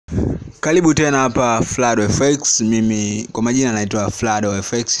Karibu tena hapa Flado FX. Mimi kwa majina naitwa Flado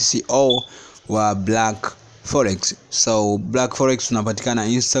FX, CEO wa Black Forex. So Black Forex tunapatikana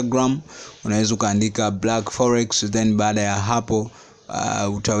Instagram, unaweza ukaandika Black Forex, then baada ya hapo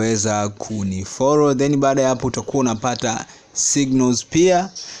utaweza kunifollow, then baada ya hapo utakuwa unapata signals pia,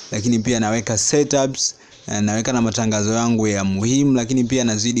 lakini pia naweka setups, naweka na matangazo yangu ya muhimu, lakini pia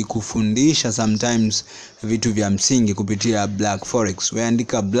nazidi kufundisha sometimes vitu vya msingi kupitia Black Forex. Wewe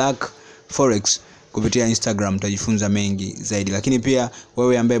andika Black Forex kupitia Instagram, utajifunza mengi zaidi. Lakini pia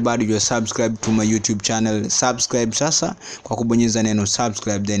wewe ambaye bado hujasubscribe to my YouTube channel, subscribe sasa kwa kubonyeza neno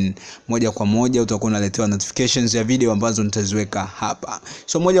subscribe, then moja kwa moja utakuwa unaletewa notifications ya video ambazo nitaziweka hapa.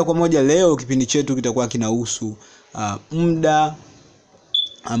 So moja kwa moja leo kipindi chetu kitakuwa kinahusu muda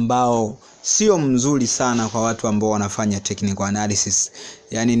ambao sio mzuri sana kwa watu ambao wanafanya technical analysis.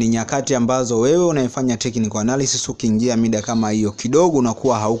 Yaani ni nyakati ambazo wewe unaifanya technical analysis, ukiingia mida kama hiyo kidogo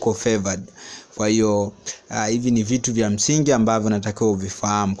unakuwa hauko favored. Kwa hiyo hivi ni vitu vya msingi ambavyo natakiwa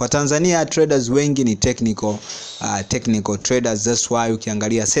uvifahamu. Kwa Tanzania traders wengi ni technical traders. That's why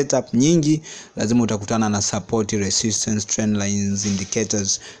ukiangalia setup nyingi lazima utakutana na support, resistance, trend lines,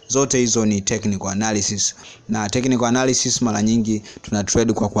 indicators. Zote hizo ni technical analysis. Na technical analysis mara nyingi tuna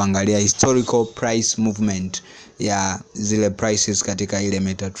trade kwa kuangalia historical price movement ya zile prices katika ile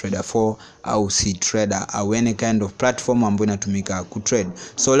MetaTrader 4 au C-Trader au any kind of platform ambayo inatumika kutrade.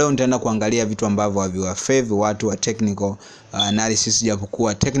 So leo nitaenda kuangalia vitu ambavyo haviwafavor watu wa technical analysis,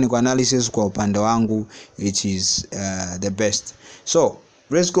 japokuwa technical analysis kwa upande wangu it is the best. So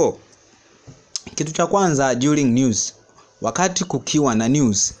let's go. Kitu cha kwanza, during news, wakati kukiwa na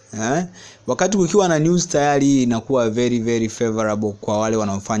news, wakati kukiwa na news tayari inakuwa very favorable kwa wale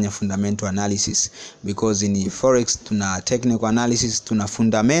wanaofanya fundamental analysis, because in forex tuna technical analysis, tuna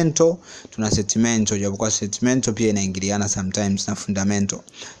fundamental, tuna sentimental, japokuwa sentimental pia inaingiliana sometimes na fundamental.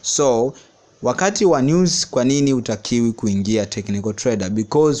 So wakati wa news, kwa nini utakiwi kuingia technical trader?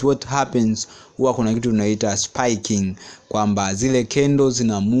 Because what happens, huwa kuna kitu tunaita spiking, kwamba zile candles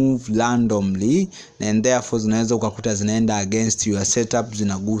zina move randomly and therefore zinaweza ukakuta zinaenda against your setup,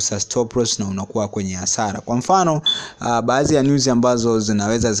 zinagusa stop loss na unakuwa kwenye hasara. Kwa mfano baadhi ya news ambazo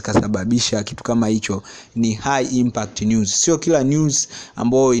zinaweza zikasababisha kitu kama hicho ni high impact news. Sio kila news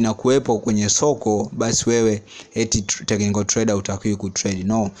ambayo inakuepo kwenye soko basi wewe eti technical trader utakiwi kutrade.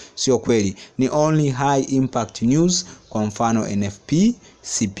 No, sio kweli. Ni only high impact news, kwa mfano NFP,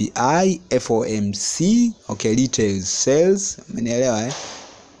 CPI, FOMC, okay, retail sales, umenielewa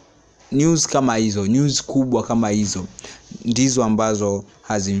News kama hizo, news kubwa kama hizo ndizo ambazo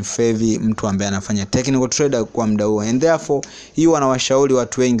hazimfavor mtu ambaye anafanya technical trader kwa muda huo. And therefore hii wanawashauri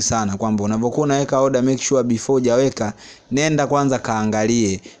watu wengi sana kwamba unapokuwa unaweka order, make sure before hujaweka, nenda kwanza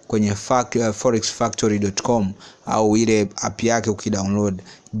kaangalie kwenye forexfactory.com au ile app yake ukidownload.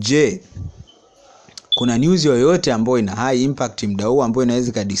 Je, kuna news yoyote ambayo ina high impact muda huu ambayo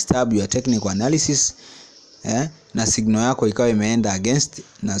inaweza ka disturb your technical analysis na signal yako ikawa imeenda against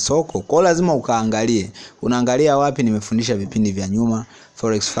na soko? Kwa lazima ukaangalie. Unaangalia wapi? Nimefundisha vipindi vya nyuma,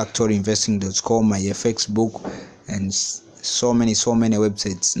 forexfactoryinvesting.com, my FX book and so many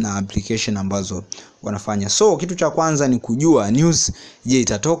websites na application ambazo wanafanya. So kitu cha kwanza ni kujua news, je,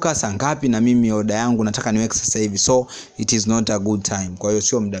 itatoka saa ngapi, na mimi order yangu nataka niweke sasa hivi, so it is not a good time. Kwa hiyo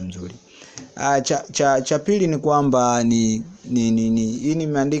sio muda mzuri. Cha pili ni kwamba hii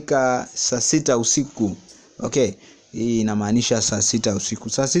nimeandika saa 6 usiku. Okay, hii inamaanisha saa 6 usiku.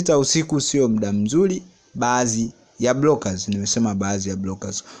 Saa 6 usiku sio muda mzuri. Baadhi ya blockers, nimesema baadhi ya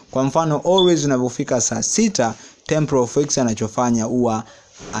blockers. Kwa mfano always unapofika saa 6, temporal forex anachofanya huwa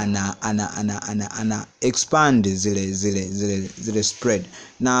ana expand zile spread,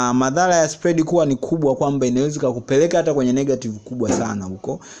 na madhara ya spread kuwa ni kubwa kwamba inaweza kukupeleka hata kwenye negative kubwa sana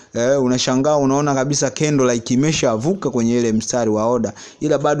huko. Unashangaa unaona kabisa candle like imeshavuka kwenye ile mstari wa order,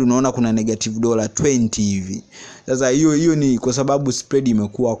 ila bado unaona kuna negative $20 hivi. Sasa hiyo ni kwa sababu spread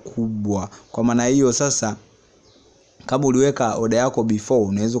imekuwa kubwa. Kwa maana hiyo sasa, kama uliweka order yako before,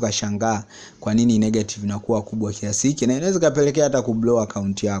 unaweza ukashangaa kwa nini negative inakuwa kubwa kiasi hiki, na inaweza kapelekea hata kublow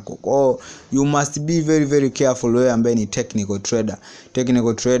account yako. Kwa you must be very careful wewe ambaye ni technical trader,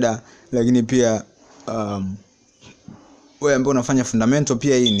 lakini pia wewe ambaye unafanya fundamental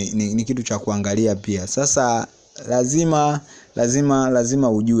pia, hii ni kitu cha kuangalia pia. Sasa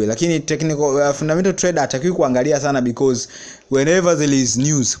lazima ujue, lakini technical fundamental trader hatakiwi kuangalia sana, because whenever there is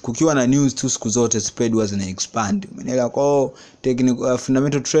news, kukiwa na news tu siku zote spread was na expand. Umeelewa? Kwa technical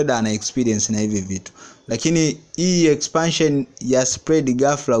fundamental trader ana experience na hivi vitu, lakini hii expansion ya spread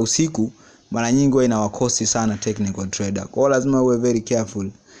ghafla usiku mara nyingi huwa inawakosi sana technical trader. Kwa lazima uwe very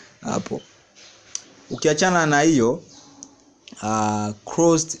careful hapo. Ukiachana na hiyo,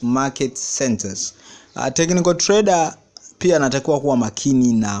 closed market centers. Technical trader pia anatakiwa kuwa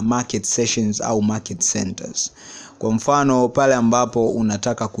makini na market sessions au market centers. Kwa mfano pale ambapo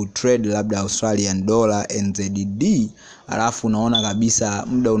unataka kutrade labda Australian dollar NZD, alafu unaona kabisa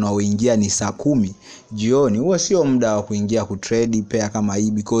muda unaoingia ni saa 10 jioni, huo sio muda wa kuingia kutrade pair kama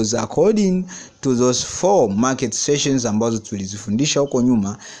hii, because according to those 4 market sessions ambazo tulizifundisha huko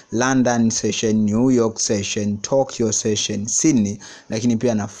nyuma, London session, New York session, Tokyo session, Sydney, lakini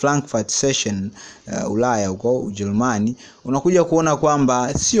pia na Frankfurt session Ulaya huko Ujerumani, unakuja kuona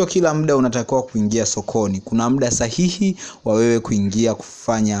kwamba sio kila muda unatakiwa kuingia sokoni. Kuna muda sahihi wa wewe kuingia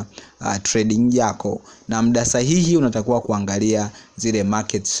kufanya trading yako, na muda sahihi unatakiwa kuangalia zile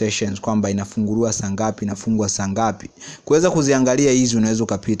market sessions kwamba inafunguliwa saa ngapi, inafungwa saa ngapi. Kuweza kuziangalia hizi unaweza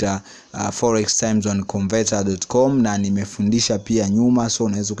kupita forextimesonconverter.com, na nimefundisha pia nyuma, so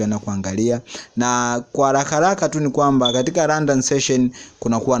unaweza kaenda kuangalia. Na kwa haraka tu ni kwamba katika London session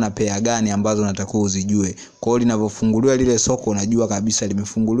kuna kuwa na pair gani ambazo unatakiwa uzijue. Kwa hiyo linavyofunguliwa lile soko unajua kabisa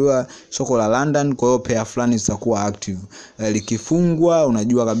limefunguliwa soko la London, kwa hiyo pair fulani zitakuwa active. Likifungwa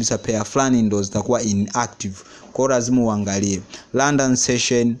unajua kabisa pair fulani ndo zitakuwa inactive. Kwa hiyo lazima uangalie London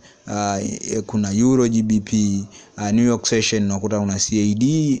session, kuna Euro GBP, New York session unakuta una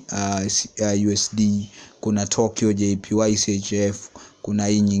CAD, USD, kuna Tokyo JPY CHF, kuna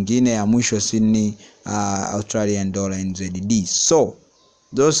hii nyingine ya mwisho Sydney, Australian dollar NZD. So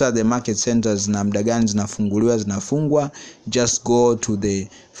those are the market centers, na muda gani zinafunguliwa zinafungwa. Just go to the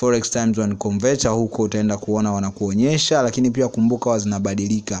Forex Time Zone Converter, huko utaenda kuona wanakuonyesha, lakini pia kumbuka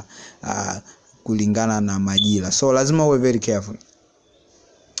zinabadilika kulingana na majira, so lazima uwe very careful.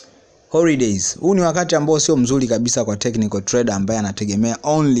 Holidays, huu ni wakati ambao sio mzuri kabisa kwa technical trader ambaye anategemea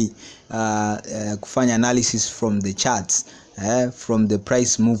only kufanya analysis from the charts, from the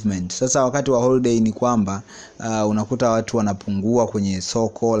price movement. Sasa wakati wa holiday ni kwamba unakuta watu wanapungua kwenye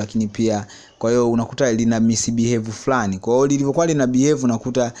soko, lakini pia kwa hiyo unakuta lina misbehave fulani. Kwa hiyo lilivyokuwa lina behave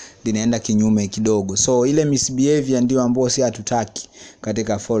unakuta linaenda kinyume kidogo. So ile misbehavior ndio ambayo si hatutaki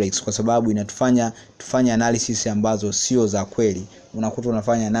katika forex, kwa sababu inatufanya tufanye analysis ambazo sio za kweli. Unakuta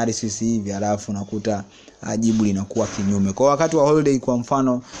unafanya analysis hivi alafu unakuta jibu linakuwa kinyume. Kwa wakati wa holiday, kwa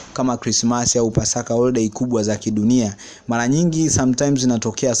mfano kama Christmas au Pasaka, holiday kubwa za kidunia, mara nyingi sometimes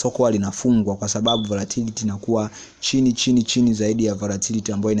inatokea soko linafungwa kwa sababu volatility inakuwa chini zaidi ya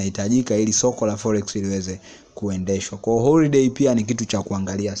volatility ambayo inahitajika ili soko la forex liweze kuendeshwa. Kwa holiday pia ni kitu cha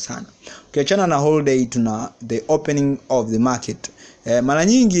kuangalia sana. Ukiachana na holiday, tuna the opening of the market. Mara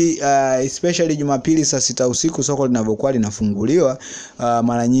nyingi especially Jumapili saa 6 usiku soko linavyokuwa linafunguliwa,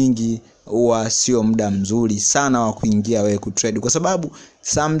 mara nyingi huwa sio muda mzuri sana wa kuingia wewe kutrade, kwa sababu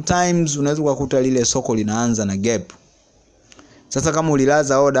sometimes unaweza kukuta lile soko linaanza na gap. Sasa kama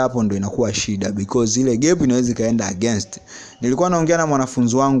ulilaza order hapo ndo inakuwa shida, because ile gap inaweza kaenda against. Nilikuwa naongea na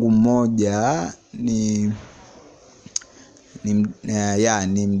mwanafunzi wangu mmoja, ni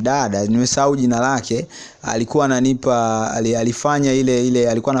mdada, nimesahau jina lake. Alikuwa ananipa alifanya ile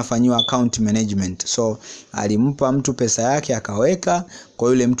alikuwa anafanyiwa account management. So alimpa mtu pesa yake akaweka, kwa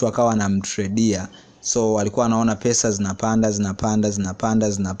yule mtu akawa anamtradia. So alikuwa anaona pesa zinapanda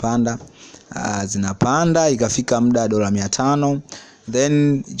ikafika muda $500.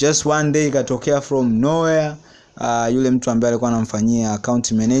 Then just one day ikatokea from nowhere, yule mtu ambaye alikuwa anamfanyia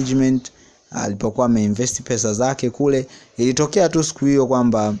account management alipokuwa ameinvest pesa zake kule, ilitokea tu siku hiyo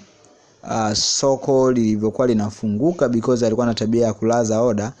kwamba soko lilivyokuwa linafunguka, because alikuwa na tabia ya kulaza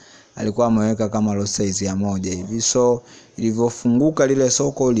order, alikuwa ameweka kama lot size ya 1 hivi. So ilivyofunguka lile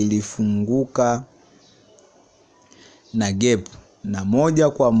soko lilifunguka na gap, na moja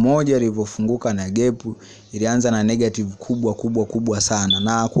kwa moja ilivyofunguka na gap ilianza na negative kubwa sana,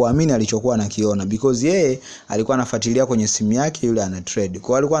 na kuamini alichokuwa anakiona, because yeye alikuwa anafuatilia kwenye simu yake, yule ana trade.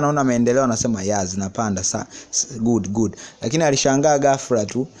 Kwa alikuwa anaona maendeleo, anasema zinapanda good, lakini alishangaa ghafla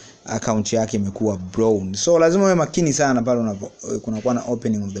tu account yake imekuwa brown. So lazima uwe makini sana pale kunakuwa na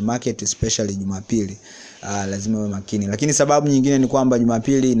opening of the market, especially Jumapili. Lazima uwe makini. Lakini sababu nyingine ni kwamba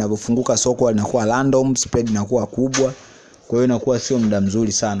Jumapili inapofunguka soko linakuwa random, spread inakuwa kubwa, kwa hiyo inakuwa sio muda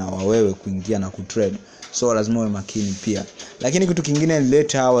mzuri sana wa wewe kuingia na kutrade. So lazima uwe makini pia. Lakini kitu kingine ni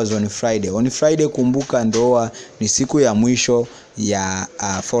late hours on Friday. On Friday kumbuka ndoa ni siku ya mwisho ya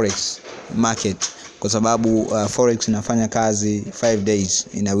forex market, kwa sababu forex inafanya kazi 5 days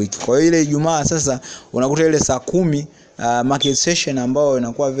in a week. Kwa hiyo ile Ijumaa sasa unakuta ile saa 10 market session ambayo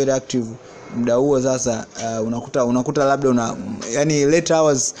inakuwa very active muda huo. Sasa unakuta labda yani late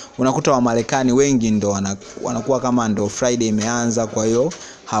hours, unakuta wa Marekani wengi ndo wanakuwa kama ndo Friday imeanza, kwa hiyo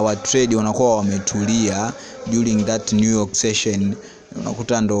hawa trade, wanakuwa wametulia during that New York session.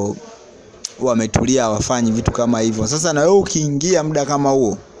 Unakuta ndo wametulia hawafanyi vitu kama hivyo. Sasa na wewe ukiingia muda kama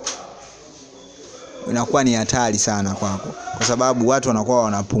huo, inakuwa ni hatari sana kwako, kwa sababu watu wanakuwa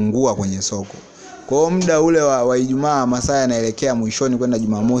wanapungua kwenye soko. Kwa hiyo muda ule wa Ijumaa, masaa yanaelekea mwishoni kwenda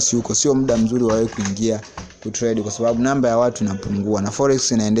Jumamosi huko, sio muda mzuri wa wewe kuingia kutrade, kwa sababu namba ya watu inapungua, na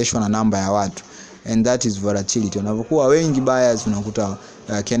forex inaendeshwa na namba ya watu, and that is volatility. Unapokuwa wengi buyers, unakuta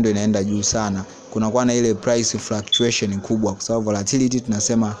candle inaenda juu sana, kunakuwa na ile price fluctuation kubwa, kwa sababu volatility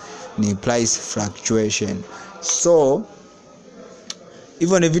tunasema ni price fluctuation. So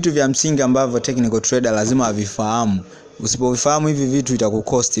hivyo ni vitu vya msingi ambavyo technical trader lazima avifahamu. Usipovifahamu hivi vitu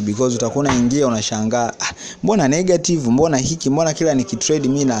itakukosti, because utakuwa unaingia unashangaa, mbona negative, mbona hiki, mbona kila nikitrade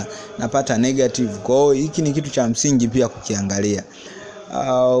mimi napata negative. Kwa hiyo hiki ni kitu cha msingi pia kukiangalia.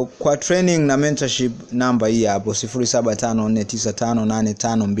 Kwa training na mentorship, namba hii hapo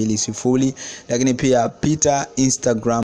 0754958520, lakini pia pita Instagram